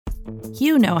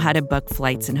You know how to book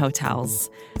flights and hotels.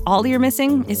 All you're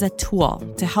missing is a tool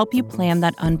to help you plan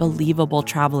that unbelievable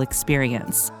travel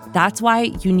experience. That's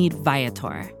why you need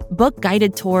Viator. Book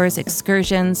guided tours,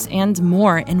 excursions, and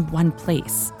more in one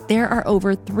place. There are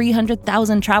over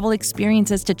 300,000 travel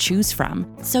experiences to choose from,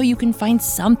 so you can find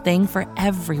something for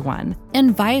everyone.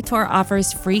 And Viator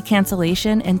offers free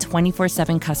cancellation and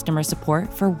 24/7 customer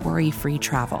support for worry-free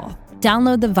travel.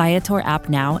 Download the Viator app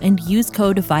now and use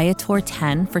code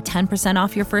Viator10 for 10%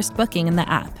 off your first booking in the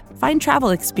app. Find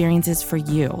travel experiences for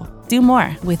you. Do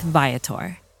more with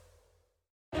Viator.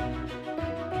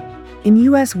 In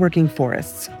U.S. working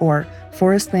forests, or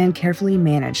forest land carefully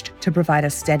managed to provide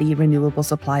a steady, renewable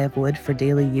supply of wood for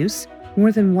daily use,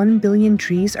 more than 1 billion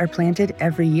trees are planted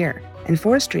every year, and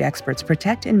forestry experts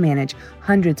protect and manage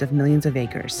hundreds of millions of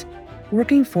acres.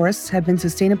 Working forests have been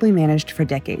sustainably managed for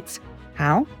decades.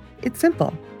 How? It's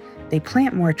simple. They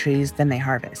plant more trees than they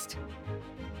harvest.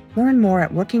 Learn more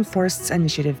at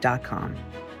workingforestsinitiative.com.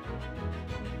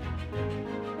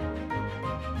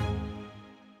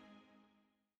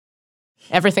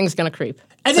 Everything's going to creep.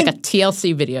 It's like a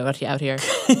TLC video out here.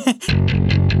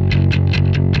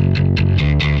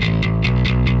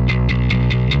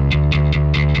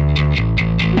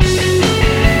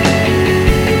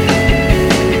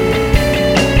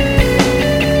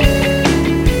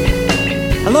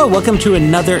 Hello, welcome to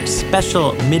another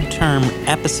special midterm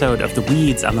episode of The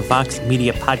Weeds on the Vox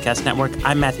Media Podcast Network.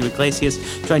 I'm Matthew Iglesias,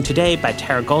 joined today by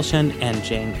Tara Golshan and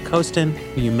Jane Coaston,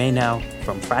 who you may know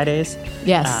from Fridays.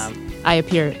 Yes, I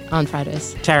appear on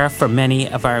Fridays. Tara, from many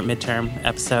of our midterm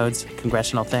episodes,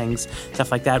 congressional things, stuff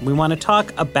like that. We want to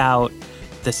talk about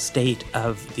the state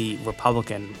of the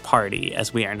Republican Party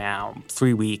as we are now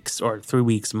 3 weeks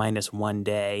minus 1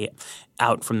 day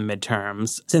out from the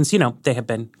midterms, since, they have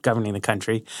been governing the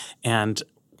country and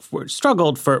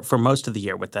struggled for most of the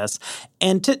year with this.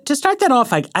 And to start that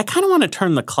off, I kind of want to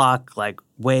turn the clock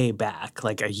way back,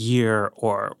 like a year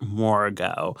or more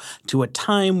ago, to a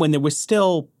time when there was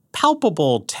still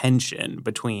palpable tension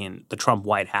between the Trump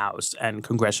White House and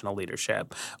congressional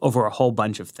leadership over a whole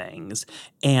bunch of things.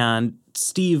 And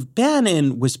Steve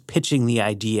Bannon was pitching the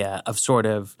idea of sort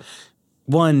of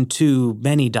one too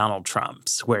many Donald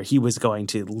Trumps, where he was going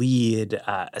to lead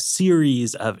a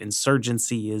series of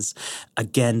insurgencies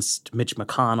against Mitch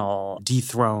McConnell,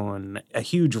 dethrone a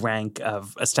huge rank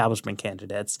of establishment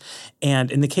candidates. And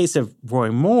in the case of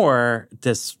Roy Moore,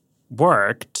 this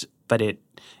worked, but it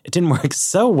didn't work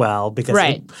so well because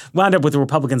it wound up with the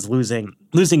Republicans losing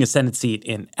a Senate seat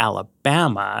in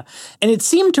Alabama. And it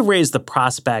seemed to raise the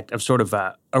prospect of sort of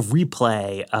a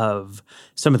replay of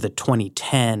some of the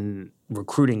 2010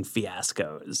 recruiting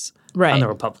fiascos on the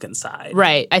Republican side.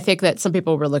 Right. I think that some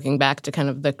people were looking back to kind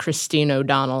of the Christine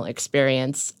O'Donnell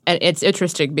experience. And it's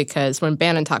interesting because when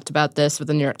Bannon talked about this with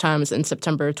the New York Times in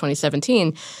September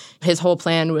 2017, his whole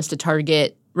plan was to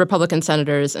target Republican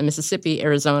senators in Mississippi,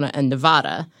 Arizona, and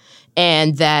Nevada.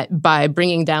 And that by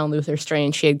bringing down Luther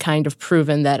Strange, she had kind of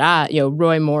proven that,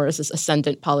 Roy Moore is this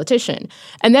ascendant politician.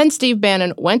 And then Steve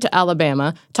Bannon went to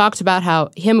Alabama, talked about how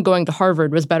him going to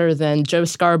Harvard was better than Joe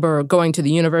Scarborough going to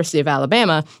the University of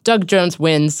Alabama. Doug Jones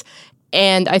wins.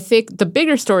 And I think the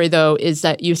bigger story, though, is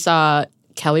that you saw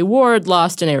Kelly Ward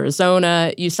lost in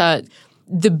Arizona. You saw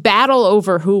the battle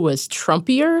over who was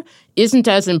Trumpier isn't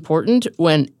as important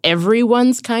when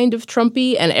everyone's kind of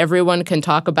Trumpy and everyone can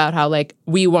talk about how,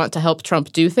 we want to help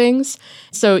Trump do things.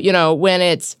 So, when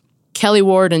it's Kelly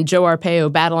Ward and Joe Arpaio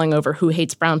battling over who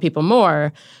hates brown people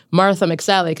more, Martha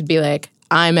McSally could be like,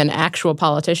 I'm an actual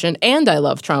politician and I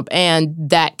love Trump, and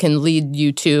that can lead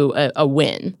you to a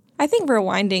win. I think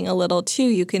rewinding a little, too,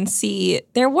 you can see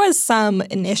there was some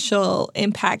initial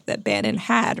impact that Bannon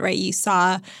had, right? You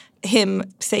saw him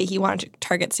say he wanted to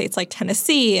target states like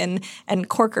Tennessee, and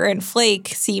Corker and Flake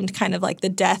seemed kind of like the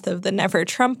death of the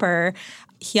never-Trumper.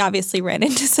 He obviously ran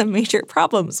into some major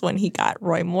problems when he got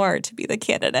Roy Moore to be the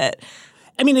candidate.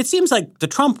 I mean, it seems like the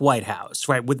Trump White House,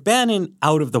 right, with Bannon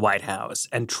out of the White House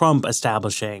and Trump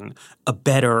establishing a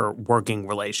better working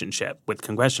relationship with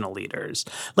congressional leaders,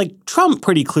 Trump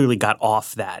pretty clearly got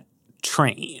off that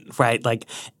train, right?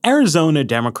 Arizona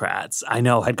Democrats, I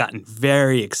know, had gotten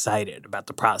very excited about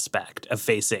the prospect of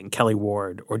facing Kelly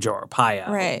Ward or Joe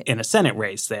Arpaio in a Senate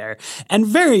race there, and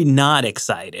very not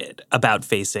excited about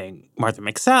facing Martha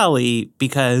McSally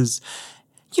because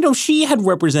she had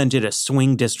represented a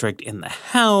swing district in the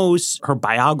House. Her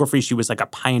biography, she was a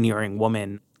pioneering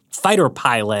woman fighter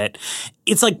pilot.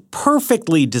 It's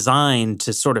perfectly designed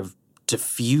to sort of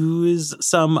diffuse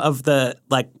some of the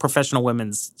professional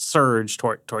women's surge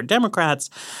toward Democrats.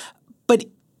 But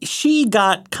she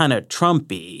got kind of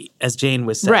Trumpy, as Jane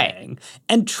was saying.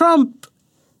 And Trump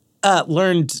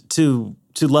learned to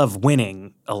love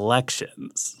winning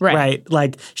elections, right?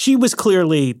 Like, she was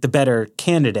clearly the better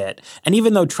candidate. And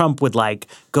even though Trump would, like,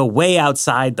 go way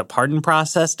outside the pardon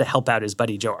process to help out his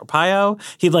buddy Joe Arpaio,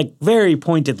 he, like, very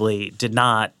pointedly did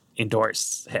not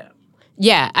endorse him.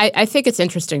 Yeah, I think it's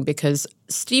interesting because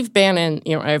Steve Bannon,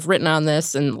 I've written on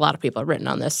this and a lot of people have written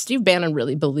on this. Steve Bannon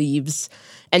really believes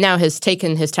and now has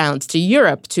taken his talents to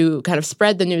Europe to kind of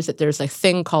spread the news that there's a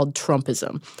thing called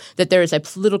Trumpism, that there is a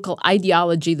political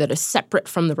ideology that is separate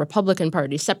from the Republican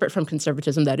Party, separate from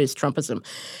conservatism, that is Trumpism.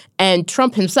 And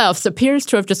Trump himself appears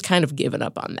to have just kind of given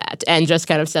up on that and just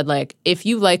kind of said, like, if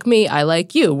you like me, I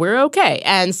like you. We're okay.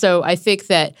 And so I think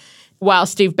that while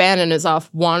Steve Bannon is off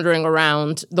wandering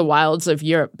around the wilds of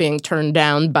Europe being turned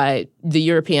down by the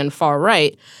European far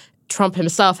right, Trump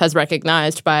himself has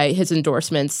recognized by his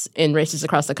endorsements in races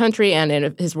across the country and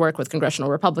in his work with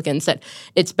congressional Republicans that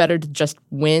it's better to just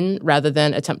win rather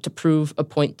than attempt to prove a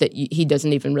point that he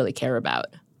doesn't even really care about.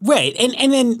 Right.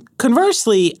 And then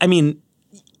conversely, I mean,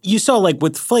 you saw, like,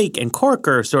 with Flake and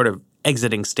Corker sort of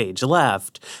exiting stage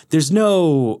left, there's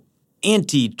no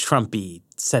anti-Trumpy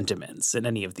sentiments in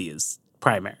any of these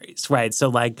primaries, right? So,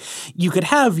 like, you could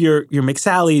have your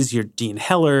McSallys, your Dean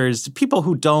Hellers, people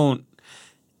who,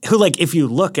 like, if you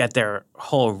look at their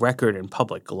whole record in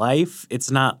public life,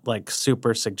 it's not, like,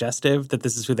 super suggestive that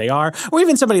this is who they are. Or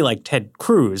even somebody like Ted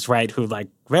Cruz, right, who, like,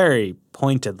 very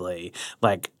pointedly,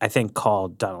 like, I think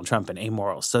called Donald Trump an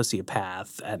amoral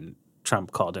sociopath, and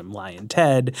Trump called him Lion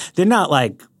Ted. They're not,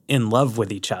 like, in love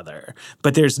with each other,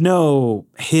 but there's no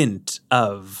hint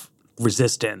of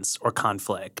resistance or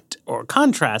conflict or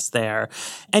contrast there.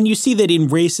 And you see that in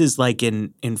races like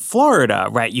in Florida,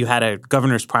 right, you had a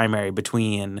governor's primary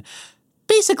between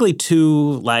basically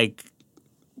two, like,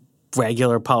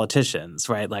 regular politicians,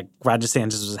 right? Like, Ron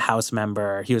DeSantis was a House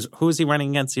member. Who was he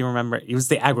running against? Do you remember? He was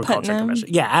the agriculture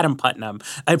commissioner. Yeah, Adam Putnam,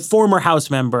 a former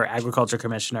House member, agriculture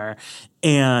commissioner.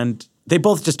 And they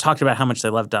both just talked about how much they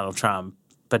love Donald Trump,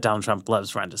 but Donald Trump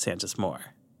loves Ron DeSantis more.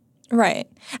 Right.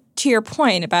 To your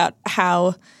point about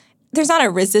how there's not a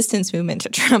resistance movement to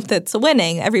Trump that's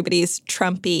winning. Everybody's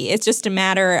Trumpy. It's just a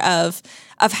matter of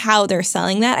how they're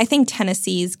selling that. I think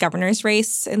Tennessee's governor's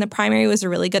race in the primary was a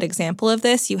really good example of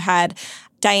this. You had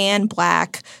Diane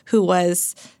Black, who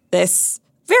was this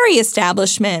very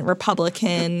establishment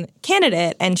Republican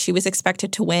candidate, and she was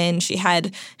expected to win. She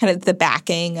had kind of the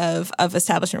backing of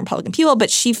establishment Republican people, but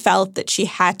she felt that she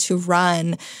had to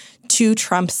run to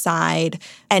Trump's side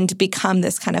and become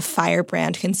this kind of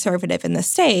firebrand conservative in the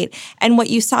state. And what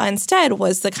you saw instead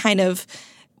was the kind of,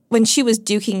 when she was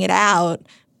duking it out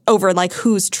over, like,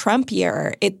 who's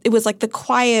Trumpier, it was like the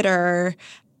quieter,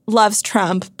 loves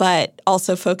Trump, but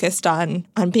also focused on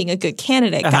being a good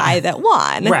candidate guy that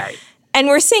won. Right. And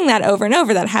we're seeing that over and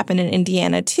over. That happened in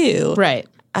Indiana, too. Right.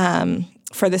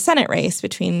 For the Senate race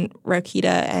between Rokita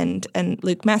and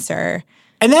Luke Messer.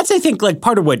 And that's, I think, like,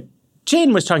 part of what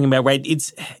Jane was talking about, right?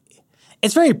 It's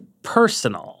very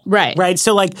personal. Right. Right?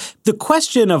 So, like, the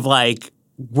question of, like,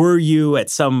 were you at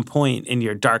some point in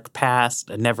your dark past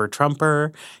a never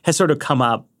Trumper has sort of come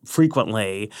up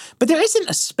frequently. But there isn't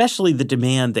especially the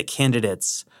demand that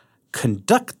candidates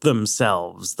conduct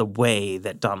themselves the way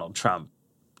that Donald Trump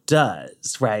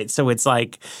does, right? So it's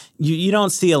like you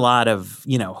don't see a lot of,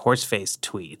 horse-faced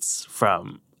tweets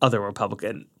from other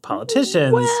Republican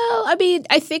politicians. Well, I mean,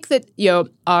 I think that,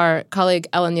 our colleague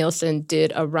Ellen Nielsen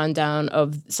did a rundown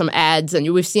of some ads,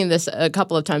 and we've seen this a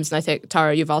couple of times, and I think,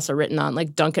 Tara, you've also written on,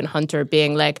 like, Duncan Hunter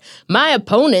being like, my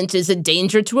opponent is a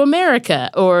danger to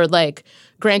America, or, like,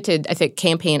 granted, I think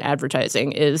campaign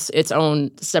advertising is its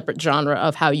own separate genre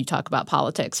of how you talk about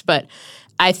politics, but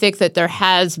I think that there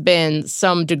has been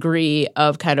some degree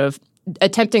of kind of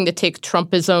attempting to take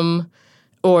Trumpism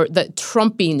or the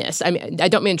Trumpiness. I mean, I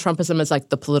don't mean Trumpism as, like,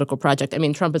 the political project. I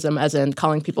mean Trumpism as in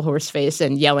calling people horse-face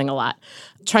and yelling a lot,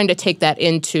 trying to take that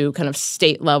into kind of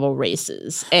state-level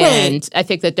races. And right. I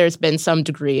think that there's been some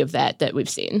degree of that we've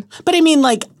seen. But, I mean,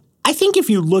 like, I think if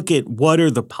you look at what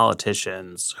are the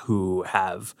politicians who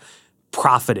have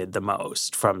profited the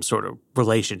most from sort of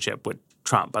relationship with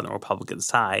Trump on the Republican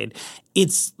side,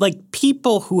 it's like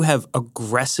people who have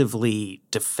aggressively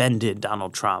defended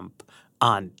Donald Trump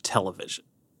on television.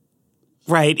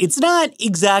 Right? It's not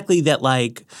exactly that,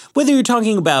 like, whether you're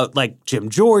talking about, like, Jim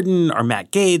Jordan or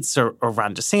Matt Gaetz or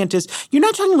Ron DeSantis, you're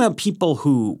not talking about people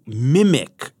who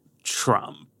mimic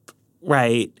Trump,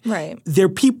 right? Right. They're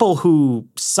people who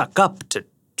suck up to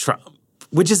Trump,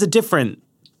 which is a different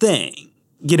thing,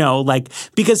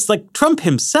 because, like, Trump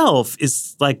himself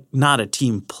is, like, not a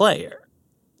team player.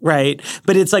 right?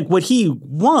 But it's like what he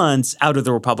wants out of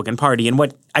the Republican Party, and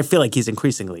what I feel like he's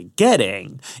increasingly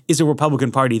getting, is a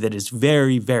Republican Party that is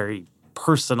very, very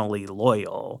personally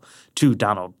loyal to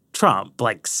Donald Trump,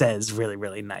 like says really,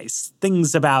 really nice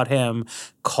things about him,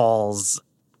 calls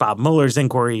Bob Mueller's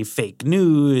inquiry fake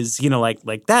news,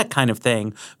 like that kind of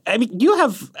thing. I mean, you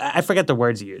have, I forget the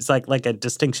words you use, like a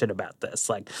distinction about this,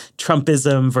 like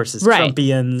Trumpism versus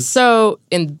Trumpians. So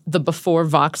in the before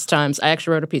Vox times, I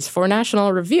actually wrote a piece for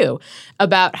National Review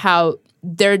about how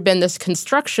there had been this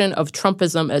construction of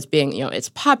Trumpism as being, it's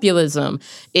populism,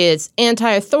 it's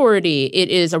anti-authority, it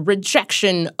is a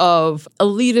rejection of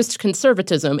elitist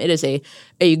conservatism, it is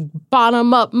a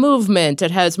bottom-up movement. It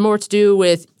has more to do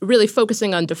with really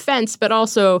focusing on defense, but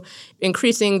also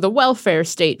increasing the welfare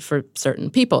state for certain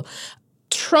people.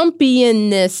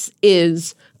 Trumpianness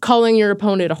is calling your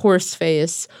opponent a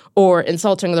horseface, or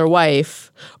insulting their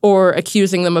wife, or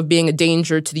accusing them of being a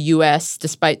danger to the U.S.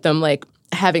 despite them,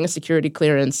 having a security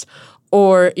clearance,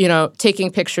 or,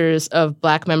 taking pictures of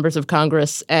Black members of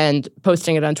Congress and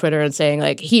posting it on Twitter and saying,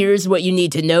 here's what you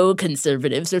need to know,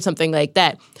 conservatives, or something like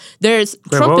that.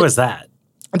 What was that?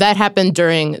 That happened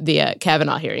during the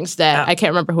Kavanaugh hearings. I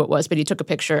can't remember who it was, but he took a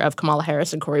picture of Kamala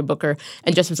Harris and Cory Booker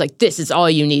and just was like, this is all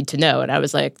you need to know. And I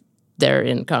was like, they're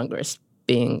in Congress,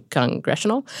 being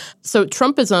congressional. So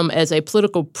Trumpism as a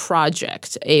political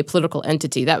project, a political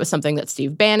entity, that was something that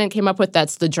Steve Bannon came up with.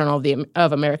 That's the Journal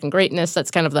of American Greatness.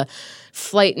 That's kind of the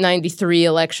Flight 93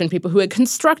 election people who had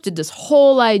constructed this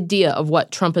whole idea of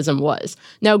what Trumpism was.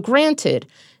 Now, granted,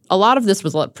 a lot of this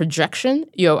was a lot of projection.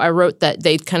 I wrote that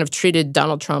they kind of treated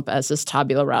Donald Trump as this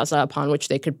tabula rasa upon which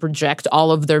they could project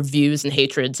all of their views and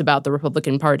hatreds about the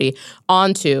Republican Party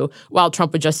onto, while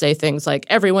Trump would just say things like,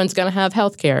 everyone's going to have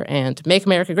health care and make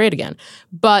America great again.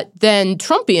 But then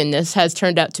Trumpianness has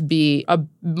turned out to be a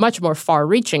much more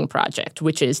far-reaching project,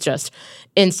 which is just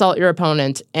insult your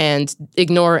opponent and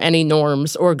ignore any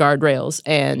norms or guardrails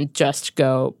and just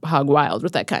go hog wild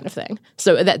with that kind of thing.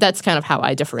 So that's kind of how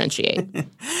I differentiate.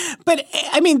 But,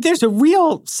 I mean, there's a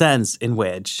real sense in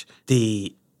which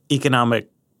the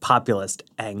economic populist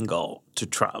angle to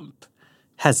Trump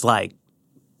has,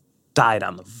 died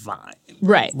on the vine.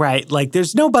 Right. Right?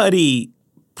 There's nobody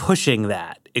pushing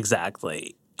that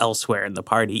exactly elsewhere in the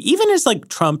party. Even as,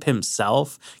 Trump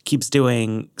himself keeps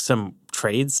doing some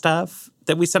trade stuff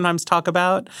that we sometimes talk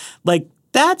about,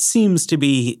 that seems to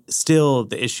be still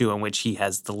the issue in which he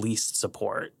has the least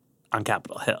support on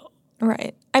Capitol Hill.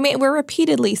 Right. I mean, we're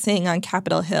repeatedly seeing on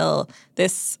Capitol Hill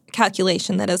this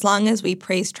calculation that as long as we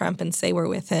praise Trump and say we're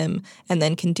with him and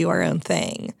then can do our own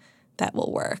thing, that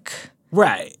will work.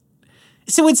 Right.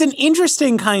 So it's an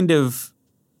interesting kind of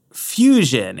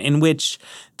fusion in which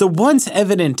the once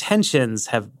evident tensions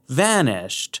have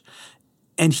vanished,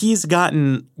 and he's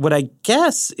gotten what I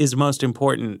guess is most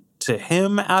important to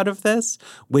him out of this,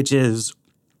 which is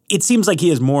it seems like he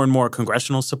has more and more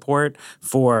congressional support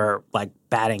for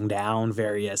batting down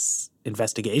various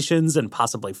investigations and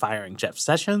possibly firing Jeff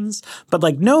Sessions, but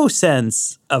no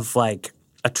sense of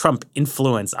a Trump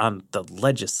influence on the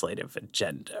legislative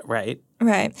agenda, right?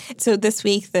 Right. So this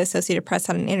week, the Associated Press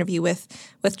had an interview with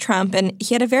Trump, and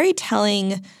he had a very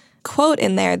telling quote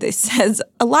in there that says,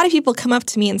 a lot of people come up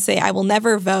to me and say, I will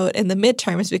never vote in the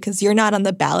midterms because you're not on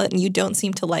the ballot and you don't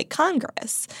seem to like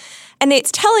Congress. And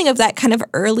it's telling of that kind of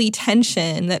early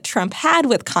tension that Trump had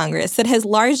with Congress that has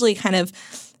largely kind of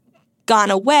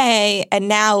gone away. And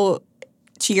now,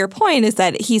 to your point, is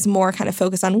that he's more kind of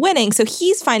focused on winning. So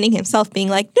he's finding himself being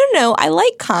like, no, I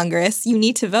like Congress. You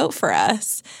need to vote for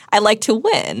us. I like to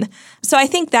win. So I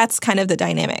think that's kind of the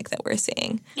dynamic that we're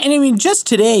seeing. And I mean, just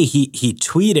today he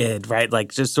tweeted, right,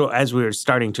 just so as we were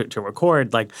starting to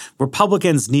record,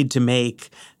 Republicans need to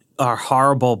make our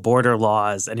horrible border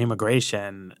laws and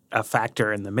immigration a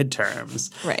factor in the midterms.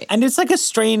 Right. And it's a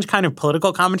strange kind of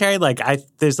political commentary.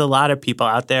 There's a lot of people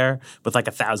out there with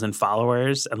 1,000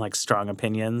 followers and strong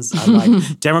opinions on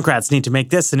Democrats need to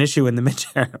make this an issue in the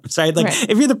midterms, right? Right.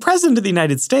 If you're the president of the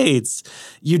United States,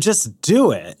 you just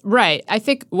do it. Right. I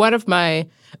think one of my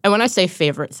And when I say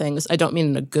favorite things, I don't mean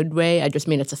in a good way. I just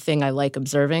mean it's a thing I like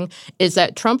observing, is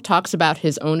that Trump talks about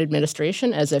his own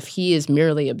administration as if he is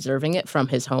merely observing it from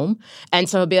his home. And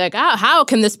so he'll be like, how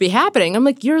can this be happening? I'm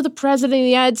like, you're the president of the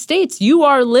United States. You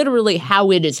are literally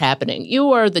how it is happening.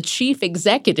 You are the chief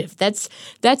executive.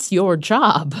 That's your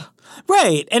job.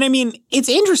 Right. And I mean, it's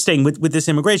interesting with this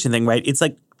immigration thing, right? It's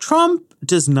like Trump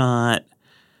does not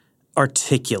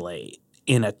articulate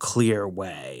in a clear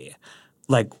way,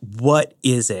 like, what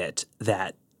is it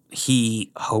that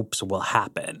he hopes will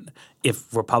happen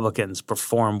if Republicans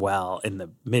perform well in the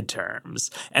midterms?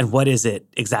 And what is it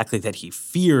exactly that he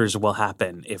fears will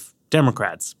happen if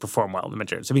Democrats perform well in the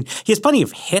midterms. I mean, he has plenty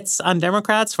of hits on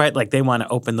Democrats, right? Like they want to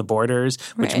open the borders,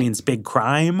 which means big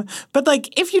crime. But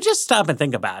like if you just stop and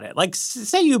think about it, like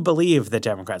say you believe that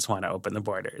Democrats want to open the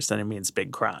borders, then it means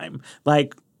big crime.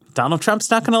 Like Donald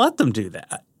Trump's not going to let them do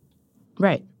that.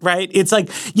 Right. Right? It's like,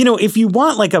 if you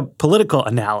want like a political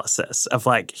analysis of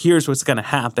like, here's what's going to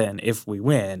happen if we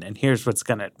win and here's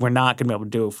we're not going to be able to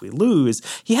do if we lose,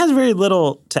 he has very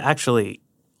little to actually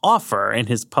offer in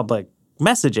his public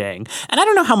messaging. And I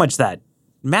don't know how much that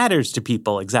matters to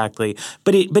people exactly,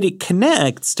 but it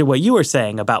connects to what you were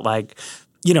saying about like,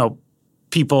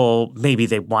 people, maybe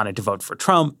they wanted to vote for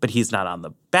Trump, but he's not on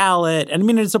the ballot. And I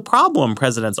mean, it's a problem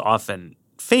presidents often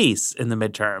face in the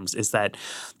midterms is that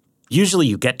usually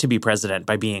you get to be president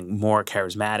by being more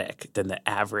charismatic than the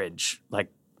average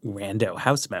like rando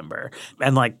House member.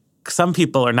 And like some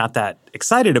people are not that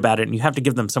excited about it and you have to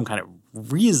give them some kind of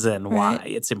reason why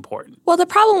it's important. Well, the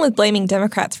problem with blaming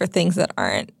Democrats for things that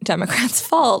aren't Democrats'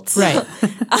 faults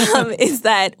is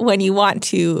that when you want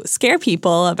to scare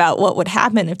people about what would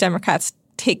happen if Democrats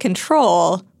take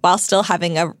control while still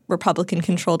having a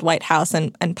Republican-controlled White House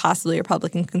and possibly a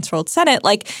Republican-controlled Senate,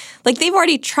 like they've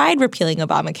already tried repealing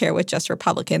Obamacare with just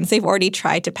Republicans. They've already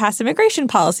tried to pass immigration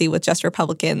policy with just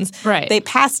Republicans. Right. They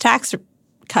passed tax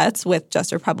cuts with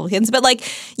just Republicans. But like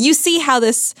you see how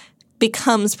this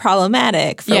becomes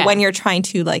problematic for when you're trying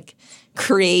to like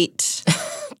create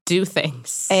do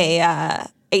things.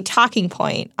 A talking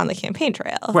point on the campaign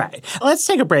trail. Right. Let's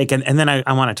take a break and then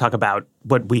I want to talk about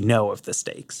what we know of the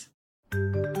stakes.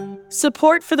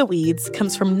 Support for The Weeds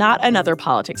comes from Not Another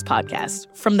Politics podcast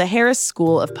from the Harris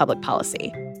School of Public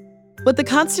Policy. With the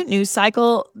constant news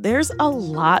cycle, there's a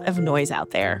lot of noise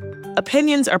out there.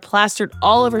 Opinions are plastered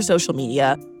all over social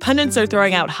media, pundits are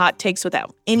throwing out hot takes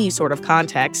without any sort of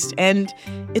context, and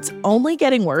it's only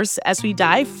getting worse as we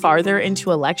dive farther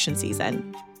into election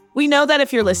season. We know that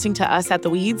if you're listening to us at The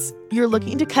Weeds, you're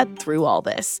looking to cut through all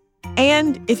this.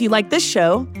 And if you like this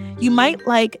show, you might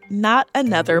like Not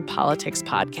Another Politics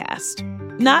podcast.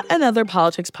 Not Another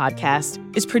Politics podcast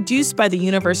is produced by the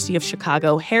University of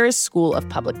Chicago Harris School of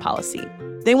Public Policy.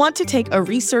 They want to take a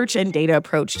research and data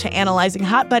approach to analyzing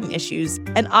hot-button issues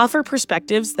and offer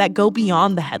perspectives that go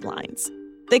beyond the headlines.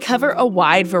 They cover a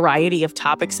wide variety of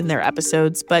topics in their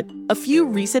episodes, but a few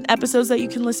recent episodes that you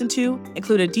can listen to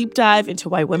include a deep dive into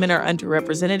why women are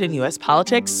underrepresented in U.S.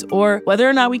 politics or whether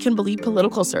or not we can believe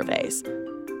political surveys.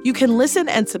 You can listen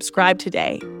and subscribe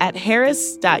today at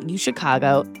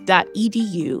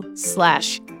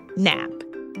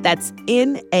harris.uchicago.edu/NAP. That's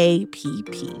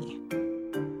NAPP.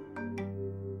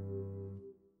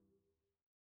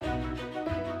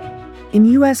 In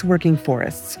U.S. working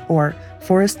forests, or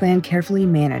forest land carefully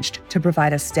managed to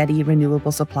provide a steady,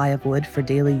 renewable supply of wood for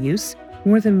daily use,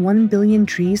 more than 1 billion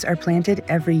trees are planted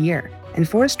every year, and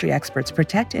forestry experts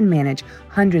protect and manage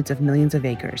hundreds of millions of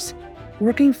acres.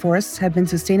 Working forests have been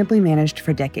sustainably managed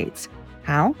for decades.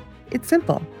 How? It's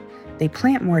simple. They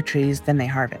plant more trees than they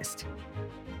harvest.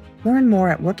 Learn more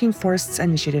at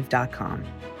workingforestsinitiative.com.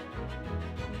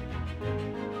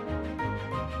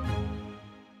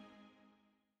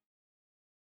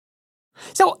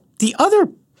 So the other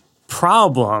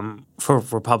problem for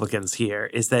Republicans here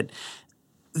is that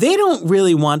they don't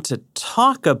really want to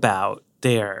talk about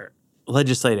their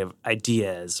legislative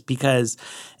ideas because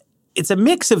it's a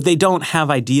mix of they don't have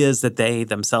ideas that they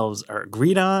themselves are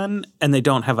agreed on and they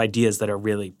don't have ideas that are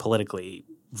really politically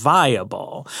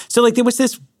viable. So like there was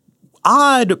this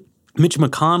odd Mitch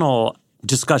McConnell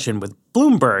discussion with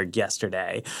Bloomberg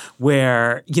yesterday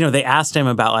where, they asked him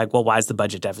about like, well, why is the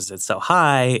budget deficit so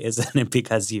high? Isn't it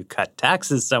because you cut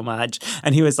taxes so much?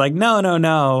 And he was like,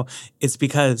 no. It's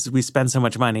because we spend so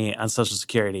much money on Social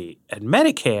Security and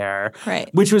Medicare,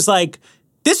 right? Which was like,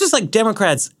 this was like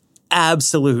Democrats'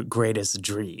 absolute greatest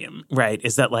dream, right?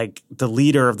 Is that like the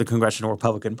leader of the Congressional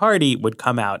Republican Party would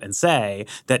come out and say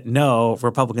that no,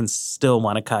 Republicans still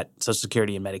want to cut Social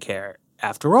Security and Medicare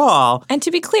after all. And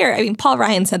to be clear, I mean, Paul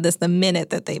Ryan said this the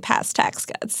minute that they passed tax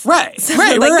cuts. Right, so,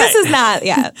 right. This is not,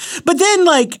 But then,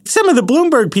 like, some of the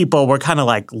Bloomberg people were kind of,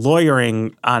 like,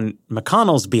 lawyering on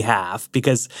McConnell's behalf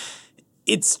because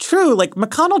it's true. Like,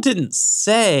 McConnell didn't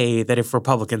say that if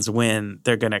Republicans win,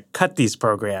 they're going to cut these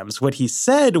programs. What he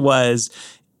said was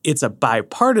it's a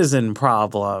bipartisan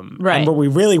problem. Right. And what we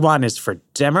really want is for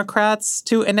Democrats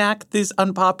to enact these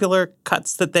unpopular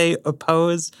cuts that they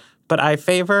oppose but I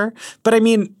favor. But I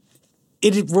mean,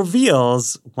 it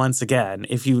reveals, once again,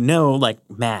 if you know, like,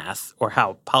 math or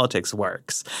how politics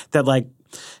works, that, like,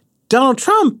 Donald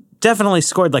Trump definitely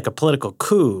scored, like, a political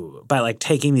coup by, like,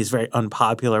 taking these very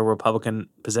unpopular Republican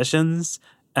positions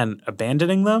and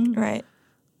abandoning them. Right.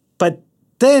 But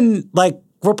then, like,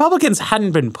 Republicans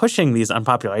hadn't been pushing these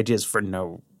unpopular ideas for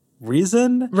no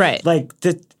reason. Right. Like,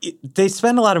 they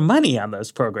spend a lot of money on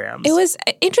those programs. It was,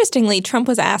 interestingly, Trump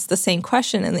was asked the same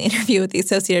question in the interview with the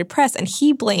Associated Press, and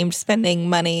he blamed spending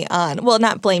money on, well,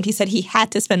 not blamed, he said he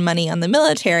had to spend money on the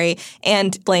military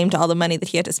and blamed all the money that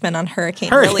he had to spend on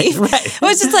hurricane relief. Right. It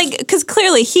was just like, because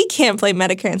clearly he can't blame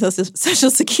Medicare and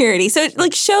Social Security. So it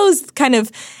like shows kind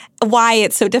of why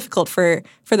it's so difficult for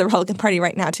the Republican Party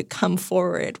right now to come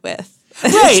forward with.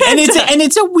 Right. And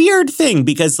it's a weird thing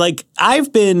because, like,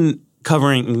 I've been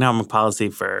covering economic policy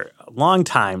for a long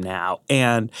time now.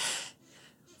 And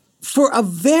for a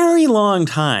very long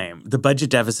time, the budget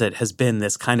deficit has been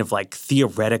this kind of like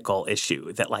theoretical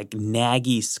issue that like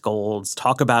Nagy scolds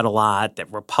talk about a lot,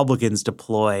 that Republicans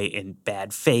deploy in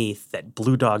bad faith, that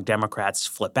blue dog Democrats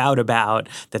flip out about,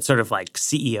 that sort of like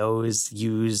CEOs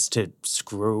use to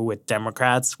screw with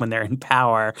Democrats when they're in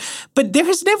power. But there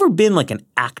has never been like an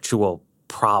actual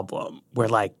problem where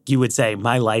like you would say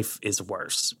my life is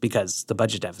worse because the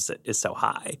budget deficit is so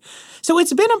high. So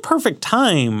it's been a perfect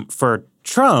time for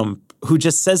Trump, who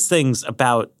just says things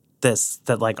about this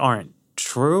that like aren't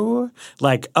true.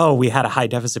 Like, oh, we had a high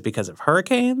deficit because of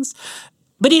hurricanes.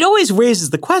 But it always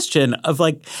raises the question of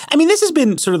like, I mean, this has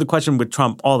been sort of the question with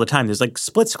Trump all the time. There's like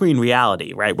split screen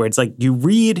reality, right? Where it's like you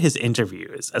read his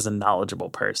interviews as a knowledgeable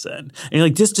person and you're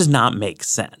like, this does not make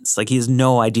sense. Like he has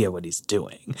no idea what he's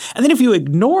doing. And then if you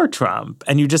ignore Trump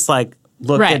and you just like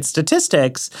look at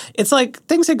statistics, it's like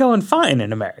things are going fine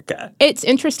in America. It's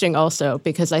interesting also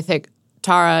because I think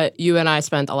Tara, you and I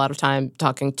spent a lot of time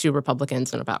talking to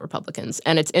Republicans and about Republicans.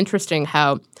 And it's interesting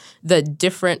how the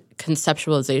different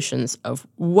conceptualizations of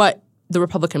what the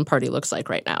Republican Party looks like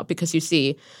right now. Because you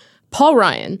see Paul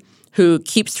Ryan, who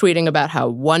keeps tweeting about how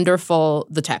wonderful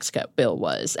the tax cut bill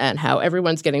was and how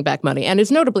everyone's getting back money and is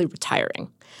notably retiring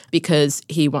because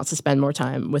he wants to spend more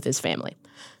time with his family.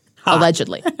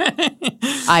 Allegedly.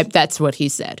 That's what he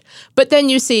said. But then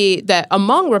you see that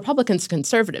among Republicans and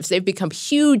conservatives, they've become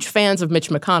huge fans of Mitch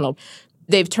McConnell.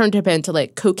 They've turned him into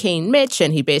like Cocaine Mitch,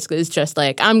 and he basically is just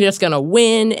like, I'm just going to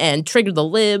win and trigger the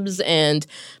libs and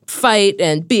fight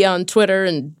and be on Twitter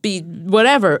and be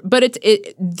whatever. But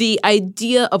the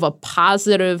idea of a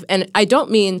positive, and I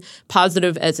don't mean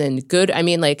positive as in good, I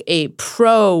mean like a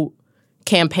pro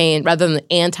campaign rather than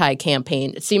the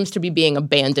anti-campaign, it seems to be being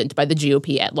abandoned by the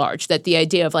GOP at large. That the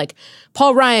idea of like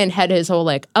Paul Ryan had his whole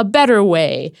like a better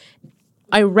way.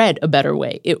 I read A Better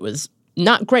Way. It was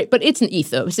not great, but it's an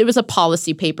ethos. It was a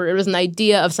policy paper. It was an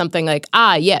idea of something like,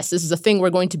 yes, this is a thing we're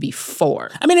going to be for.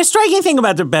 I mean, a striking thing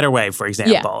about The Better Way, for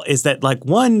example, is that like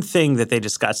one thing that they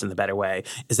discussed in The Better Way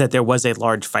is that there was a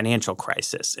large financial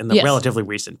crisis in the relatively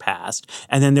recent past.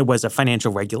 And then there was a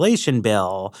financial regulation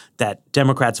bill that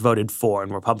Democrats voted for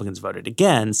and Republicans voted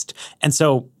against. And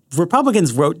so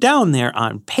Republicans wrote down there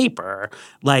on paper,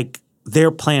 like,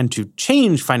 their plan to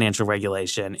change financial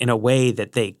regulation in a way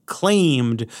that they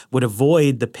claimed would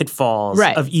avoid the pitfalls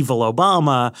of evil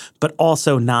Obama, but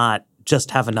also not just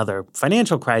have another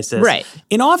financial crisis. Right.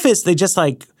 In office, they just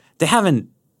like, they haven't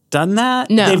done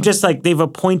that. No. They've just like, they've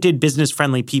appointed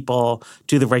business-friendly people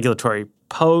to the regulatory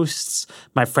posts.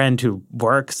 My friend who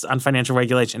works on financial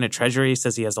regulation at Treasury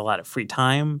says he has a lot of free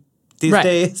time these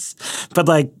days. But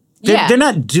like, they're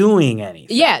not doing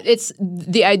anything. Yeah, it's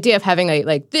the idea of having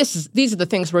these are the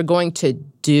things we're going to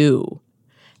do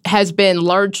has been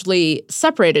largely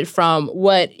separated from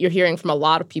what you're hearing from a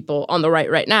lot of people on the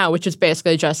right now, which is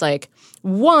basically just like,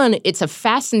 one, it's a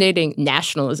fascinating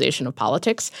nationalization of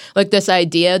politics. Like this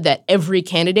idea that every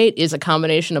candidate is a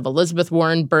combination of Elizabeth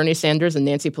Warren, Bernie Sanders, and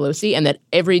Nancy Pelosi, and that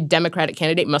every Democratic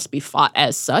candidate must be fought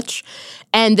as such.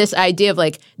 And this idea of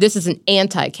like, this is an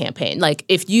anti-campaign. Like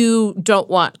if you don't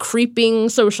want creeping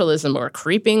socialism or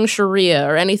creeping Sharia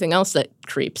or anything else that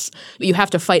creeps, you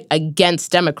have to fight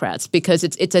against Democrats because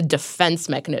it's a defense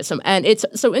mechanism. And it's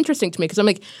so interesting to me because I'm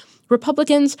like,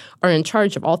 Republicans are in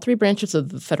charge of all three branches of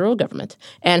the federal government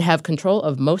and have control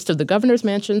of most of the governor's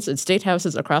mansions and state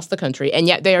houses across the country. And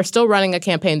yet they are still running a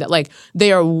campaign that like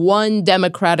they are one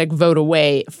Democratic vote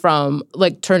away from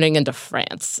like turning into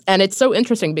France. And it's so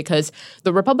interesting because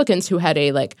the Republicans who had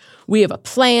we have a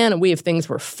plan and we have things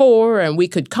we're for and we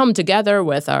could come together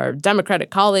with our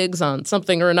Democratic colleagues on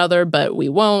something or another, but we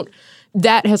won't.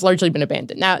 That has largely been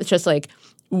abandoned. Now it's just like,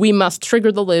 we must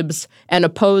trigger the libs and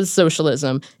oppose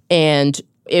socialism. And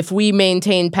if we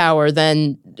maintain power,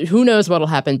 then who knows what will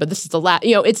happen. But this is the last,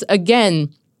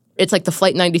 it's like the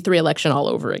Flight 93 election all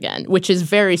over again, which is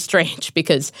very strange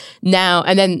because now,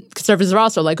 and then conservatives are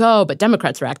also like, oh, but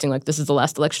Democrats are acting like this is the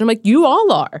last election. I'm like, you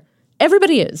all are.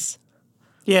 Everybody is.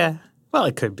 Yeah. Well,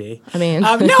 it could be. I mean.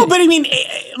 No, but I mean,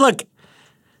 look,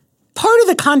 part of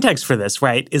the context for this,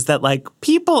 right, is that like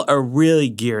people are really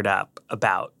geared up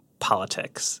about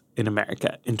politics in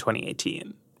America in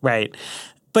 2018, right?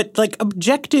 But like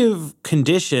objective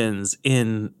conditions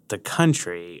in the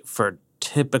country for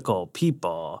typical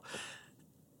people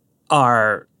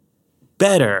are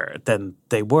better than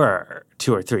they were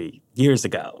 2 or 3 years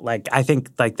ago. Like, I think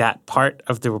like that part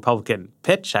of the Republican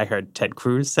pitch, I heard Ted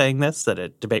Cruz saying this, that a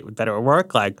debate would better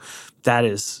work. Like, that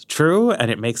is true,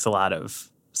 and it makes a lot of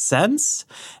sense.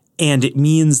 And it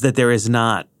means that there is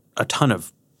not a ton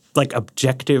of like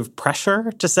objective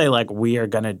pressure to say like we are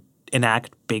going to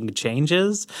enact big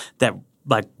changes that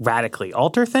like radically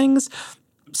alter things.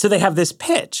 So they have this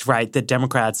pitch, right, that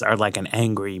Democrats are like an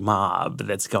angry mob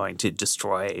that's going to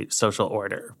destroy social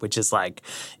order, which is like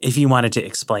if you wanted to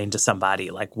explain to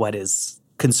somebody like what is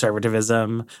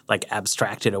conservatism, like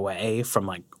abstracted away from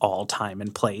like all time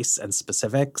and place and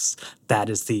specifics, that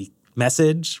is the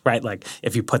message, right? Like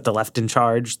if you put the left in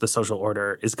charge, the social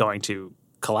order is going to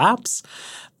collapse.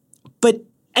 But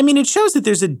I mean, it shows that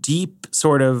there's a deep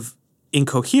sort of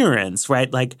incoherence,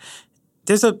 right? Like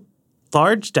there's a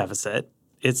large deficit.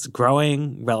 It's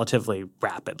growing relatively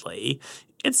rapidly.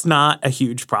 It's not a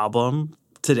huge problem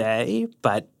today,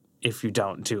 but if you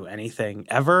don't do anything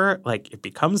ever, like it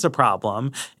becomes a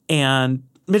problem. And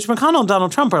Mitch McConnell and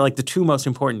Donald Trump are like the two most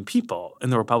important people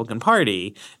in the Republican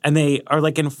Party, and they are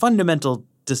like in fundamental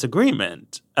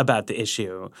disagreement about the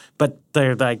issue, but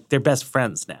they're best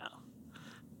friends now.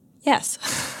 Yes.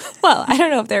 Well, I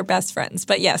don't know if they're best friends,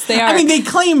 but yes, they are. I mean, they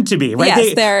claim to be, right?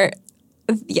 Yes, they're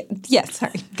yes,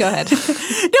 sorry. Go ahead.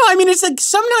 No, I mean, it's like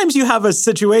sometimes you have a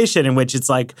situation in which it's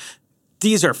like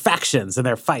these are factions and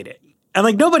they're fighting. And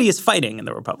like nobody is fighting in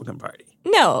the Republican Party.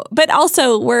 No, but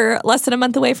also we're less than a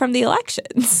month away from the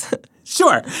elections.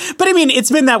 Sure. But I mean,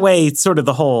 it's been that way sort of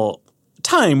the whole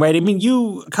time, right? I mean,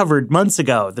 you covered months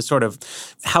ago the sort of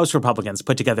House Republicans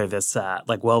put together this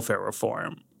like welfare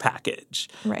reform package.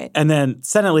 Right. And then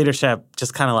Senate leadership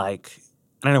just kind of like,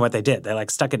 I don't know what they did. They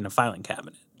like stuck it in a filing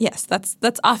cabinet. Yes, that's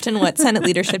often what Senate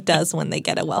leadership does when they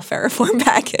get a welfare reform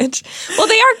package. Well,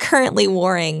 they are currently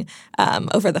warring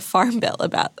over the Farm Bill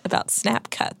about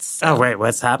SNAP cuts. So. Oh, wait,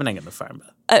 what's happening in the Farm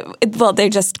Bill? Well, they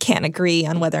just can't agree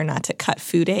on whether or not to cut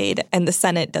food aid, and the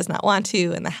Senate does not want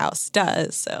to, and the House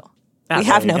does. So we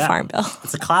have no Farm Bill.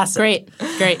 It's a classic. Great.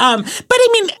 But I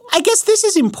mean, I guess this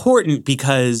is important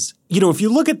because, you know, if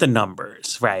you look at the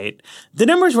numbers, right, the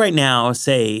numbers right now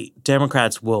say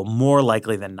Democrats will more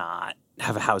likely than not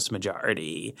have a House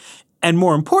majority. And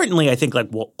more importantly, I think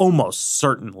like will almost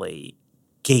certainly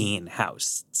gain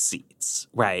House seats,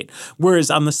 right? Whereas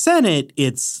on the Senate,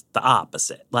 it's the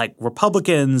opposite. Like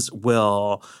Republicans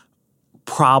will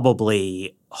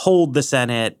probably hold the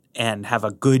Senate and have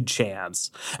a good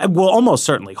chance, and will almost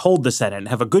certainly hold the Senate and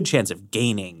have a good chance of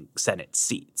gaining Senate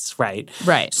seats, right?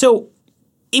 Right. So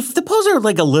if the polls are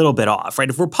like a little bit off, right,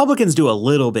 if Republicans do a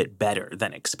little bit better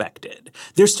than expected,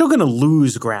 they're still going to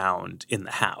lose ground in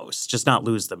the House, just not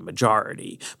lose the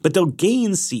majority. But they'll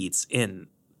gain seats in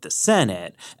the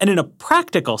Senate. And in a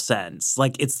practical sense,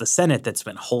 like it's the Senate that's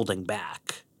been holding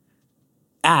back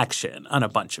action on a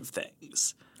bunch of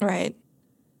things. Right.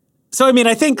 So, I mean,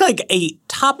 I think like a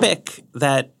topic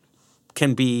that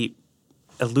can be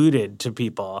alluded to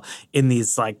people in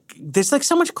these like there's like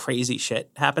so much crazy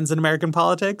shit happens in American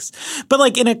politics, but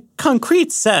like in a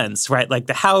concrete sense, right? Like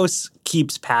the House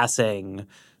keeps passing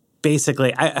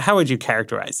basically. How would you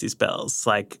characterize these bills?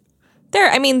 Like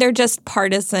they're just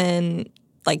partisan,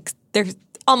 like they're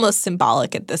almost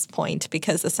symbolic at this point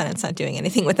because the Senate's not doing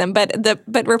anything with them.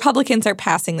 But Republicans are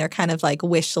passing their kind of like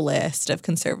wish list of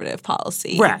conservative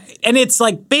policy. Right. And it's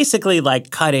like basically like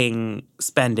cutting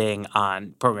spending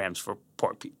on programs for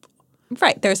poor people.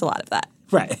 Right. There's a lot of that.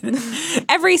 Right.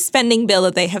 Every spending bill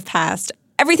that they have passed,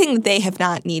 everything that they have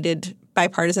not needed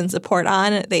bipartisan support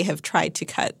on, they have tried to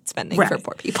cut spending for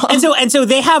poor people. And so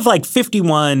they have like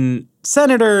 51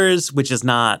 senators, which is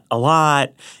not a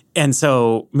lot. And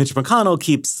so Mitch McConnell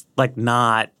keeps like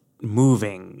not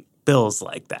moving bills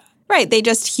like that. Right. They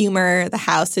just humor the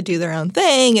House to do their own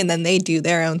thing, and then they do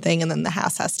their own thing, and then the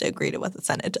House has to agree to what the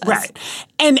Senate does. Right.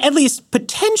 And at least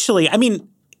potentially, I mean,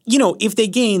 you know, if they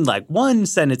gain like one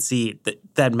Senate seat,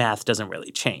 that math doesn't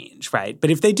really change, right? But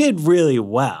if they did really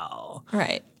well,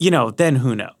 right, you know, then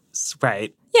who knows,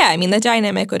 right? Yeah, I mean, the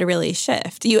dynamic would really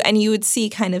shift. You would see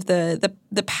kind of the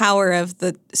power of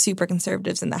the super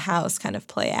conservatives in the House kind of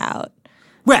play out.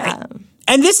 Right.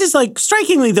 And this is like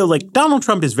strikingly, though, like Donald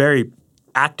Trump is very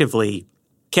actively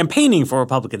campaigning for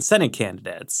Republican Senate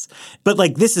candidates. But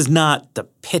like this is not the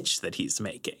pitch that he's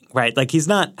making, right? Like he's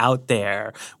not out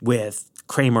there with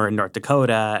Kramer in North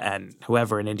Dakota and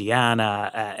whoever in Indiana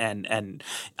and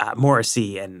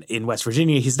Morrissey and in West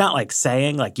Virginia. He's not like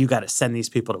saying like you got to send these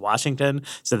people to Washington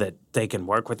so that they can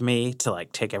work with me to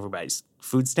like take everybody's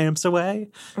food stamps away.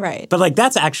 Right. But like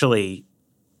that's actually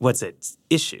what's its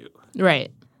issue. Right.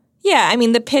 Yeah, I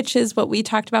mean the pitch is what we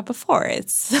talked about before.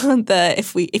 It's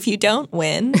if you don't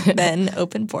win, then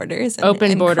open borders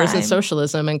and borders crime. and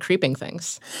socialism and creeping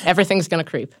things. Everything's going to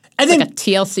creep. And It's then, like a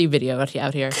TLC video out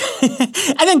here.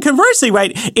 and then conversely,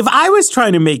 right, if I was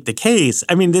trying to make the case,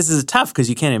 I mean, this is tough because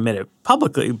you can't admit it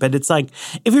publicly, but it's like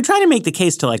if you're trying to make the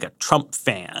case to like a Trump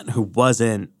fan who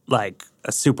wasn't like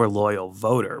a super loyal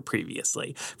voter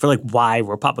previously for like why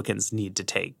Republicans need to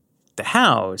take the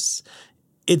House,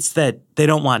 it's that they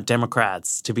don't want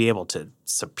Democrats to be able to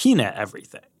subpoena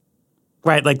everything,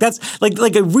 right? Like that's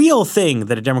like a real thing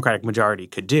that a Democratic majority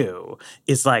could do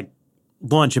is like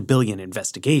launch 1 billion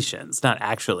investigations, not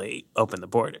actually open the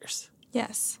borders.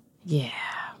 Yes. Yeah.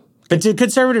 But did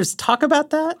conservatives talk about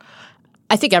that?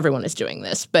 I think everyone is doing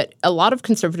this, but a lot of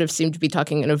conservatives seem to be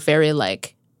talking in a very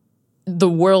like the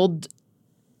world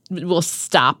will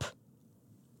stop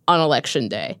on election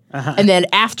day. And then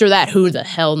after that, who the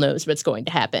hell knows what's going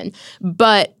to happen.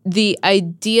 But the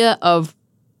idea of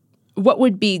what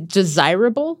would be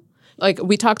desirable, like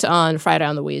we talked on Friday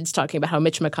on the Weeds talking about how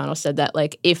Mitch McConnell said that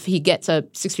like if he gets a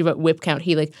 60-vote whip count,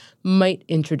 he like might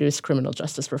introduce criminal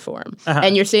justice reform.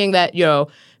 And you're seeing that, you know,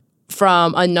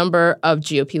 from a number of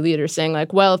GOP leaders saying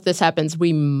like, well, if this happens,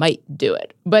 we might do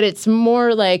it. But it's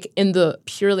more like in the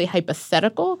purely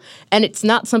hypothetical, and it's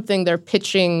not something they're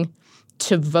pitching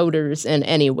to voters in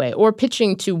any way or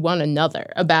pitching to one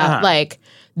another about like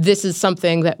this is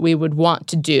something that we would want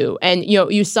to do. And, you know,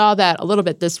 you saw that a little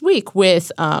bit this week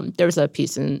with there was a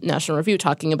piece in National Review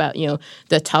talking about, you know,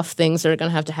 the tough things that are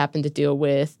going to happen to deal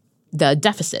with the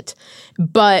deficit.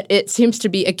 But it seems to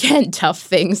be, again, tough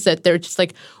things that they're just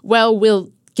like, well,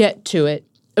 we'll get to it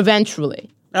eventually.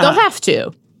 They'll have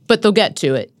to, but they'll get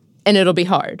to it. And it'll be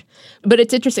hard. But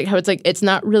it's interesting how it's like it's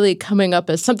not really coming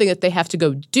up as something that they have to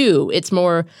go do. It's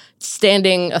more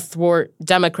standing athwart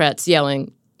Democrats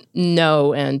yelling,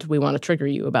 no, and we want to trigger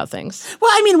you about things.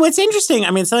 Well, I mean, what's interesting, I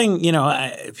mean, something, you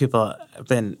know, people have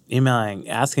been emailing,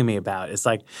 asking me about is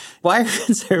like, why are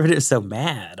conservatives so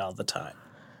mad all the time?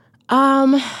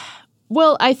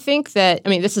 Well, I think that, I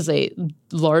mean, this is a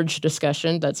large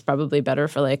discussion that's probably better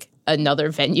for like another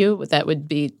venue that would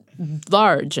be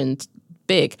large and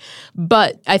big.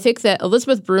 But I think that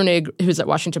Elizabeth Bruenig, who's at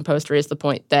Washington Post, raised the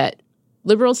point that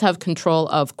liberals have control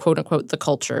of, quote unquote, the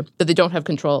culture, but they don't have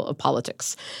control of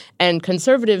politics. And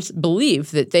conservatives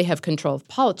believe that they have control of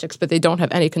politics, but they don't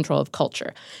have any control of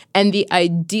culture. And the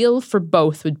ideal for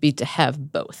both would be to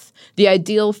have both. The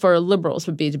ideal for liberals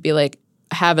would be to be like,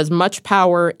 have as much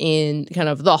power in kind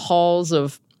of the halls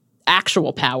of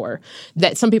actual power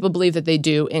that some people believe that they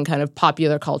do in kind of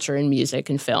popular culture and music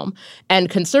and film. And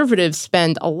conservatives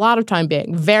spend a lot of time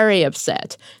being very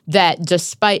upset that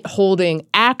despite holding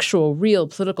actual real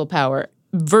political power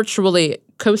virtually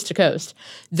coast to coast,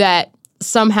 that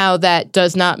somehow that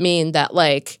does not mean that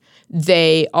like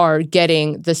they are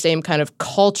getting the same kind of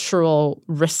cultural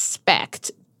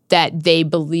respect that they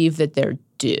believe that they're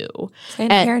due. Planned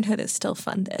Parenthood is still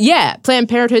funded. Yeah, Planned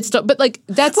Parenthood still, but like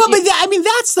that's well, but I mean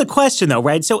that's the question though,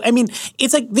 right? So I mean,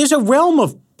 it's like there's a realm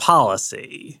of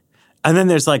policy, and then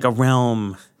there's like a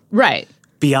realm right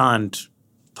beyond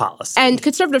policy. And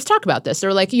conservatives talk about this.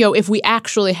 They're like, you know, if we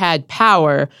actually had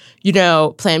power, you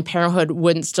know, Planned Parenthood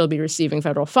wouldn't still be receiving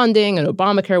federal funding, and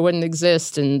Obamacare wouldn't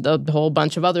exist, and a whole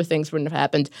bunch of other things wouldn't have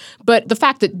happened. But the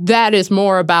fact that that is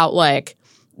more about like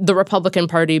the Republican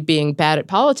Party being bad at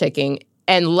politicking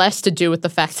and less to do with the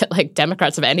fact that like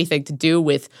Democrats have anything to do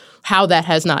with how that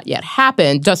has not yet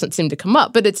happened doesn't seem to come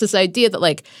up. But it's this idea that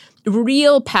like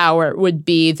real power would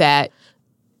be that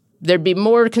there'd be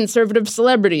more conservative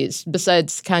celebrities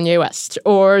besides Kanye West,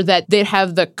 or that they'd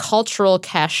have the cultural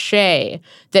cachet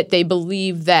that they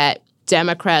believe that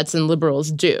Democrats and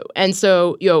liberals do. And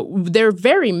so, you know, they're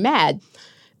very mad.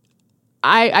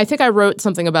 I think I wrote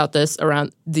something about this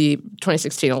around the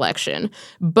 2016 election,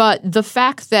 but the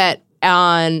fact that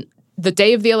on the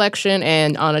day of the election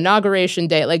and on Inauguration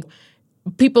Day, like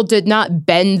people did not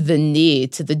bend the knee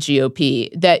to the GOP,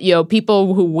 that, you know,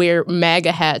 people who wear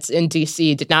MAGA hats in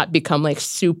DC did not become like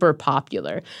super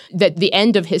popular, that the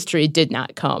end of history did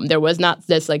not come. There was not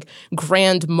this like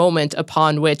grand moment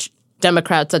upon which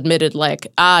Democrats admitted like,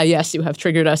 yes, you have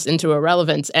triggered us into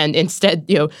irrelevance. And instead,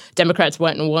 you know, Democrats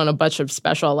went and won a bunch of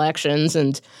special elections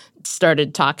and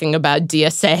started talking about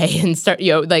DSA and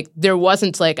you know, like there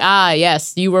wasn't like,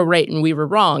 yes, you were right and we were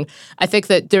wrong. I think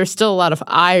that there's still a lot of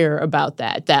ire about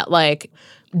that like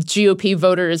GOP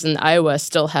voters in Iowa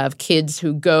still have kids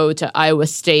who go to Iowa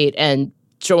State and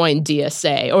join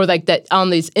DSA, or like that on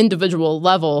these individual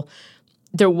level,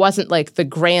 there wasn't like the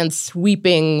grand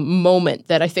sweeping moment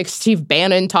that I think Steve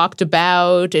Bannon talked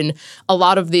about, and a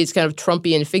lot of these kind of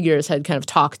Trumpian figures had kind of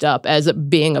talked up as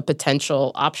being a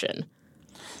potential option.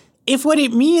 If what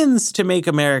it means to make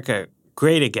America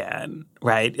great again,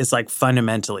 right, is like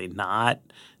fundamentally not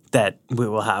that we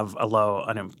will have a low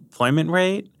unemployment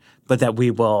rate, but that we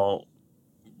will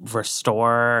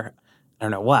restore, I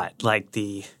don't know what, like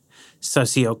the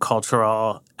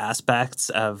sociocultural aspects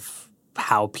of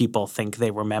how people think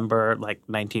they remember like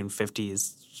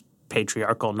 1950s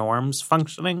patriarchal norms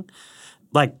functioning.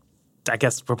 Like, I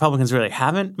guess Republicans really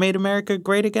haven't made America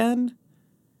great again.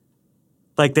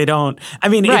 Like they don't, I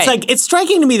mean, right. It's like, it's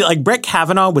striking to me that like Brett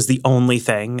Kavanaugh was the only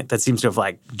thing that seems to have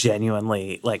like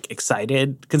genuinely like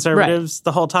excited conservatives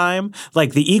the whole time.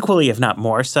 Like the equally, if not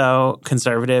more so,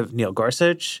 conservative Neil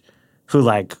Gorsuch, who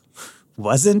like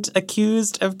wasn't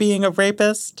accused of being a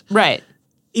rapist. Right.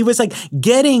 It was like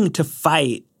getting to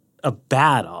fight a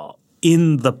battle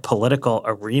in the political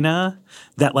arena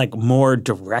that like more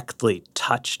directly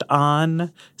touched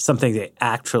on something they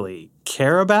actually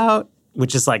care about,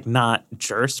 which is like not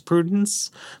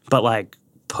jurisprudence, but like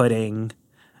putting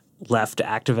left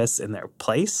activists in their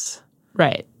place.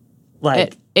 Right.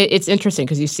 Like it's interesting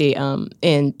because you see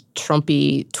in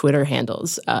Trumpy Twitter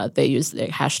handles, they use the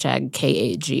hashtag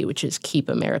KAG, which is Keep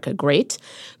America Great,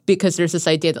 because there's this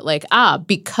idea that like,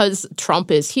 because Trump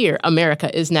is here,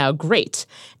 America is now great.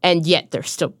 And yet they're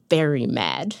still very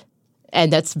mad.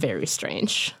 And that's very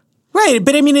strange. Right.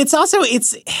 But I mean, it's also,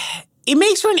 it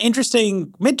makes for an interesting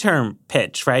midterm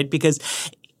pitch, right? Because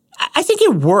I think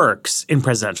it works in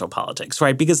presidential politics,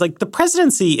 right? Because like the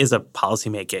presidency is a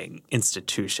policymaking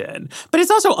institution, but it's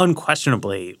also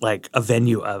unquestionably like a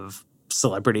venue of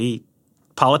celebrity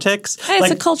politics. And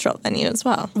it's a cultural venue as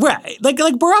well. Right. Like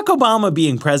Barack Obama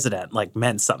being president like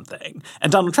meant something.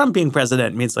 And Donald Trump being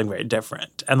president means something very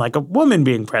different. And like a woman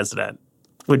being president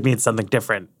would mean something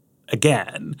different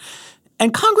again.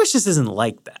 And Congress just isn't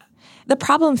like that. The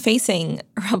problem facing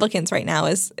Republicans right now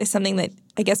is something that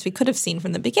I guess we could have seen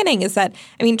from the beginning is that,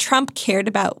 I mean, Trump cared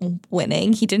about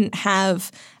winning. He didn't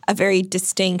have a very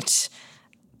distinct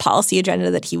policy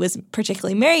agenda that he was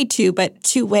particularly married to, but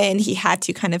to win, he had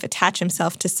to kind of attach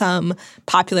himself to some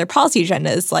popular policy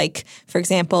agendas. Like, for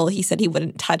example, he said he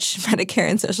wouldn't touch Medicare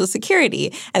and Social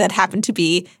Security, and that happened to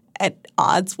be at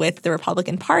odds with the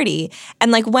Republican Party.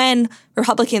 And like when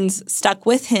Republicans stuck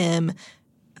with him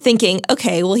thinking,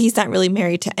 okay, well, he's not really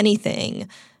married to anything,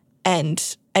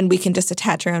 and we can just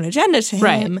attach our own agenda to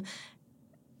him. Right.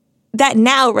 That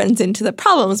now runs into the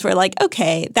problems where, like,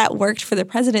 okay, that worked for the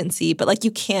presidency, but, like,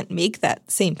 you can't make that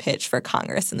same pitch for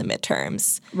Congress in the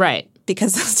midterms. Right.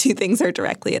 Because those two things are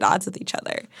directly at odds with each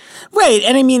other. Right.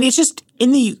 And I mean, it's just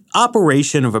in the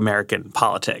operation of American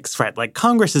politics, right? Like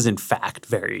Congress is in fact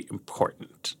very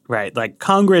important, right? Like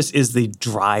Congress is the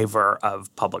driver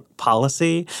of public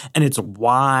policy. And it's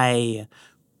why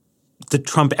the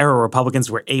Trump era Republicans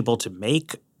were able to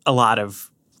make a lot of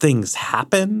things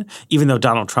happen, even though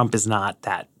Donald Trump is not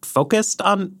that focused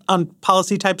on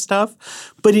policy type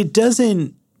stuff. But it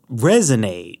doesn't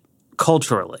resonate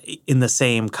culturally in the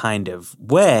same kind of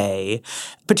way,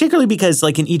 particularly because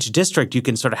like in each district, you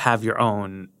can sort of have your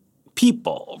own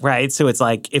people, right? So it's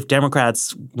like if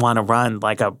Democrats want to run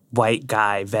like a white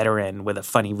guy veteran with a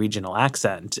funny regional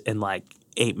accent in like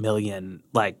 8 million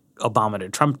like Obama to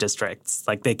Trump districts,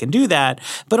 like they can do that.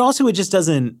 But also it just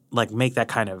doesn't like make that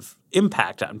kind of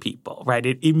impact on people, right?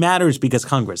 It matters because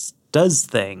Congress does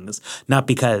things, not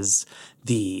because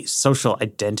the social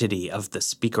identity of the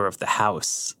Speaker of the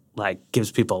House like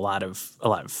gives people a lot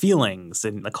of feelings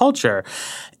in the culture.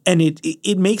 And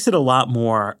it makes it a lot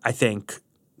more, I think,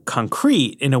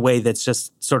 concrete in a way that's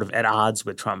just sort of at odds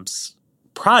with Trump's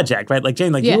project, right? Like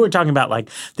Jane, like you were talking about like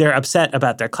they're upset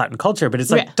about their Clinton culture, but it's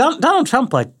like Donald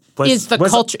Trump like he's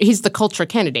the culture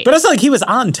candidate. But it's like he was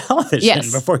on television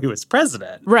before he was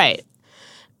president. Right.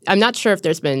 I'm not sure if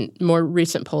there's been more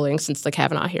recent polling since the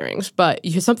Kavanaugh hearings, but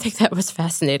something that was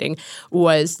fascinating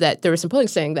was that there was some polling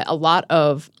saying that a lot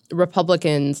of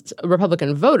Republican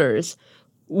voters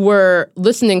were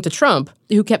listening to Trump,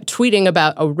 who kept tweeting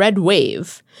about a red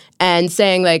wave and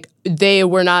saying like they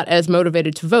were not as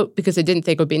motivated to vote because they didn't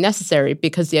think it would be necessary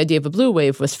because the idea of a blue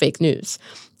wave was fake news.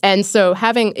 And so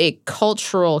having a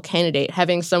cultural candidate,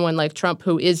 having someone like Trump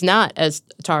who is not, as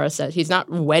Tara said, he's not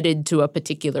wedded to a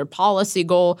particular policy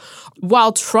goal.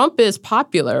 While Trump is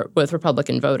popular with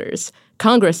Republican voters,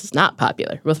 Congress is not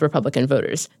popular with Republican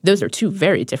voters. Those are two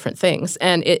very different things.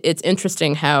 And it's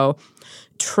interesting how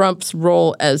Trump's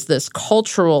role as this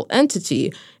cultural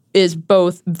entity is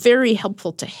both very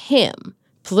helpful to him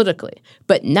politically,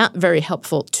 but not very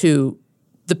helpful to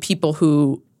the people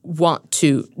who want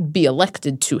to be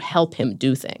elected to help him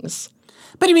do things.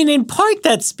 But I mean, in part,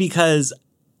 that's because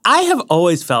I have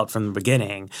always felt from the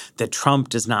beginning that Trump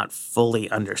does not fully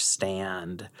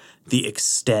understand the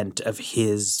extent of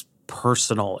his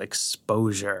personal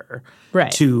exposure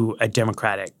to a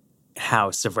Democratic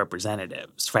House of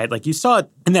Representatives, right? Like you saw it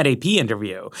in that AP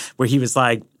interview where he was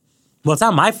like, well, it's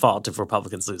not my fault if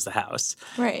Republicans lose the House.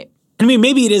 Right. I mean,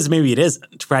 maybe it is, maybe it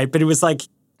isn't, right? But it was like,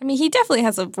 I mean, he definitely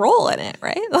has a role in it,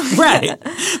 right? right.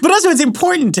 But also it's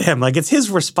important to him. Like it's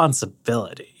his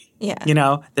responsibility. Yeah. You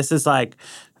know, this is like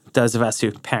those of us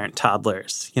who parent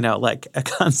toddlers, you know, like a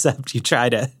concept you try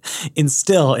to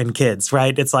instill in kids,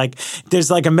 right? It's like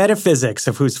there's like a metaphysics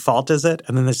of whose fault is it?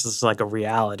 And then there's just like a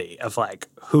reality of like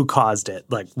who caused it?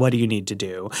 Like what do you need to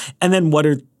do? And then what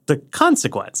are the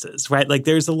consequences, right? Like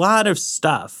there's a lot of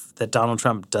stuff that Donald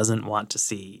Trump doesn't want to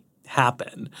see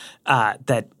happen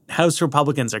that House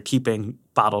Republicans are keeping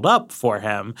bottled up for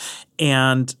him.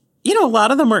 And, you know, a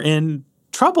lot of them are in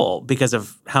trouble because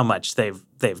of how much they've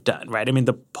done, right? I mean,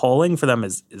 the polling for them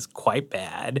is quite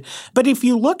bad. But if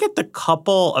you look at the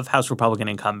couple of House Republican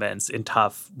incumbents in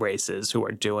tough races who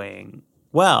are doing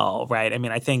well, right? I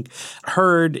mean, I think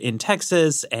Hurd in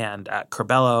Texas and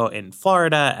Curbelo in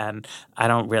Florida, and I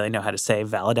don't really know how to say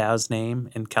Valadau's name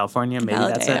in California. Maybe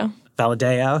that's it.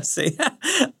 Valadao. See?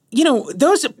 You know,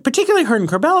 those, particularly Hurd and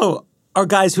Curbelo, are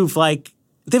guys who've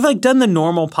they've done the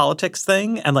normal politics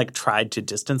thing and tried to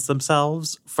distance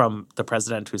themselves from the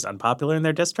president who's unpopular in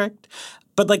their district.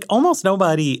 But almost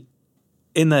nobody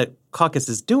in the caucus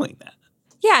is doing that.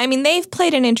 Yeah, I mean, they've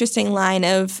played an interesting line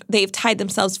of they've tied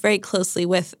themselves very closely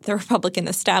with the Republican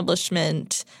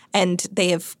establishment, and they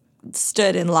have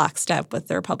stood in lockstep with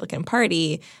the Republican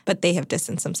Party, but they have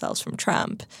distanced themselves from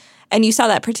Trump. And you saw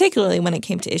that particularly when it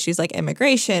came to issues like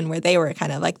immigration, where they were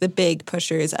kind of the big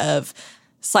pushers of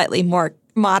slightly more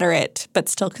moderate but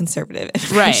still conservative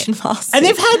immigration policy. And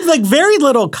they've had very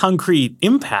little concrete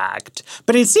impact,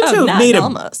 but it seems to have made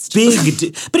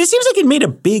but it seems like it made a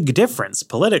big difference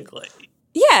politically.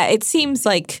 Yeah, it seems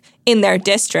like in their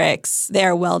districts,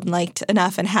 they're well-liked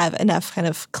enough and have enough kind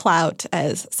of clout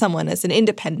as someone as an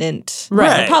independent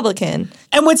Republican.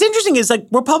 And what's interesting is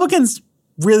Republicans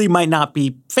really might not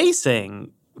be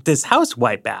facing this House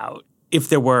wipeout if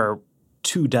there were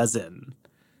 24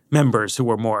 members who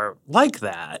were more like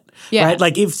that,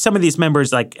 right? If some of these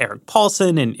members like Eric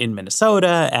Paulson in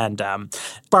Minnesota and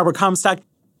Barbara Comstock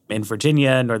in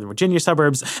Virginia, Northern Virginia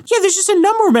suburbs. There's just a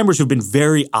number of members who've been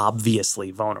very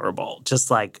obviously vulnerable,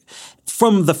 just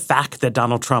from the fact that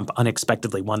Donald Trump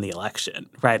unexpectedly won the election,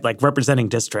 right? Representing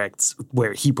districts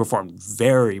where he performed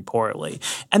very poorly.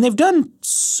 And they've done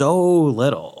so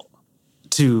little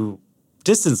to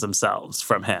distance themselves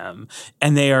from him.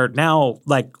 And they are now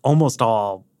almost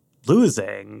all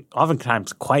losing,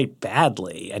 oftentimes quite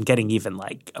badly, and getting even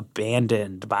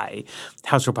abandoned by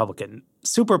House Republican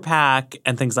super PAC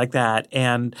and things like that.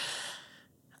 And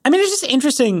I mean, it's just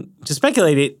interesting to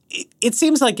speculate. It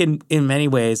seems like in many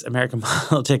ways, American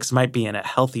politics might be in a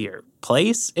healthier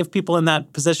place if people in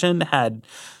that position had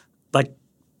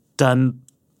done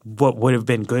what would have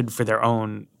been good for their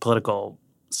own political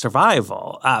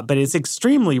survival. But it's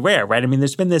extremely rare, right? I mean,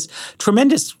 there's been this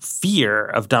tremendous fear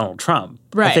of Donald Trump,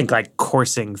 I think,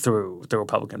 coursing through the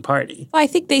Republican Party. Well, I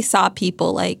think they saw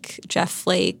people like Jeff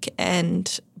Flake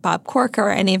and Bob Corker,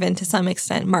 and even to some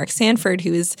extent Mark Sanford,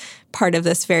 who is part of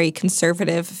this very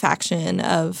conservative faction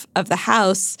of the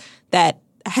House that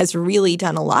has really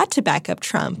done a lot to back up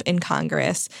Trump in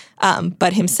Congress,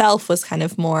 but himself was kind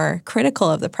of more critical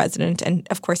of the president. And,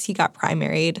 of course, he got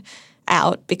primaried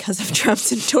out because of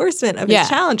Trump's endorsement of his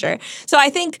challenger. So I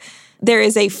think there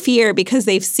is a fear because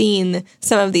they've seen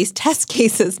some of these test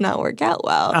cases not work out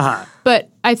well. But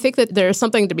I think that there's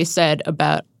something to be said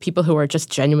about people who are just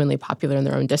genuinely popular in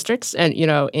their own districts. And,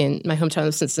 in my hometown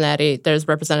of Cincinnati, there's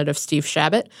Representative Steve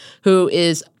Chabot, who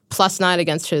is +9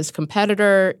 against his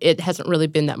competitor. It hasn't really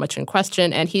been that much in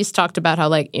question. And he's talked about how,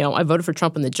 I voted for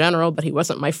Trump in the general, but he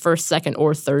wasn't my first, second,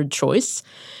 or third choice.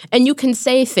 And you can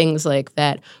say things like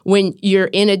that when you're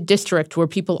in a district where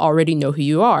people already know who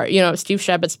you are. Steve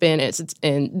Chabot's been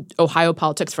in Ohio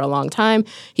politics for a long time.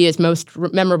 He is most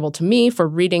memorable to me for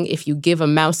reading If You Give a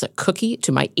Mouse a Cookie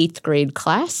to my 8th grade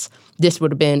class. This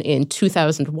would have been in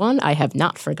 2001. I have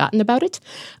not forgotten about it.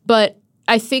 But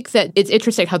I think that it's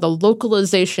interesting how the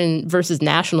localization versus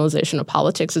nationalization of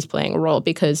politics is playing a role,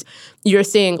 because you're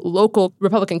seeing local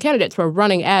Republican candidates who are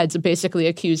running ads basically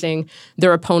accusing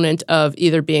their opponent of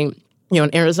either being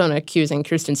in Arizona accusing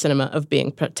Kyrsten Sinema of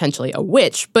being potentially a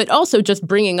witch, but also just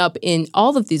bringing up in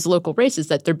all of these local races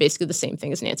that they're basically the same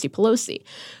thing as Nancy Pelosi.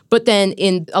 But then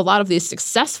in a lot of these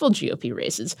successful GOP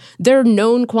races, they're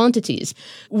known quantities.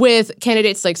 With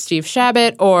candidates like Steve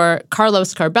Chabot or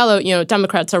Carlos Carbello,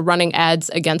 Democrats are running ads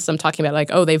against them talking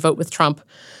about they vote with Trump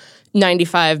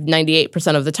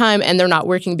 98% of the time, and they're not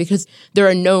working because they're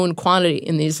a known quantity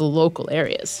in these local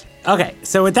areas. Okay,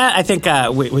 so with that, I think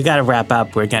we got to wrap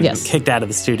up. We're getting kicked out of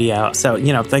the studio. So,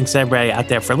 thanks to everybody out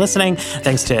there for listening.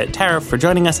 Thanks to Tara for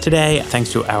joining us today.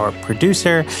 Thanks to our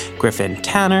producer, Griffin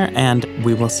Tanner, and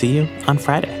we will see you on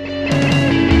Friday.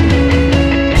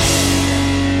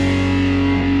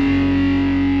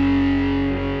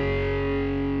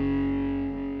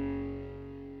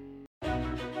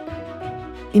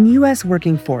 In U.S.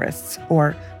 working forests,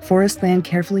 or forest land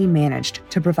carefully managed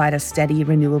to provide a steady,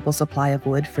 renewable supply of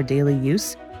wood for daily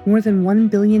use, more than 1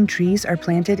 billion trees are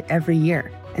planted every year,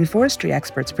 and forestry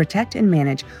experts protect and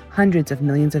manage hundreds of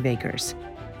millions of acres.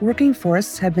 Working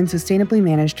forests have been sustainably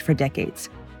managed for decades.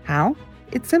 How?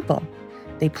 It's simple.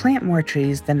 They plant more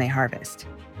trees than they harvest.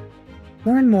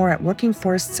 Learn more at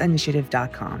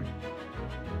workingforestsinitiative.com.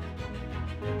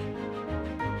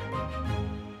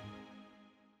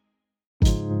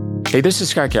 Hey, this is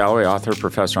Scott Galloway, author,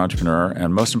 professor, entrepreneur,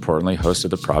 and most importantly, host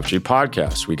of the Prop G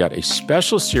podcast. We got a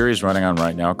special series running on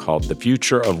right now called The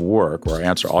Future of Work, where I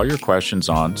answer all your questions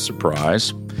on,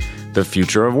 surprise, the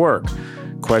future of work.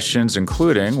 Questions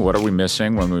including, what are we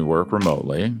missing when we work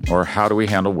remotely? Or how do we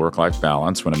handle work-life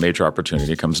balance when a major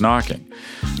opportunity comes knocking?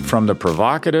 From the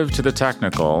provocative to the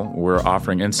technical, we're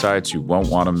offering insights you won't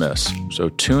want to miss. So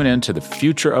tune in to The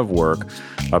Future of Work,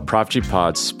 a Prop G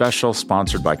Pod special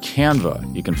sponsored by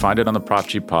Canva. You can find it on the Prop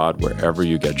G Pod wherever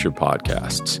you get your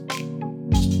podcasts.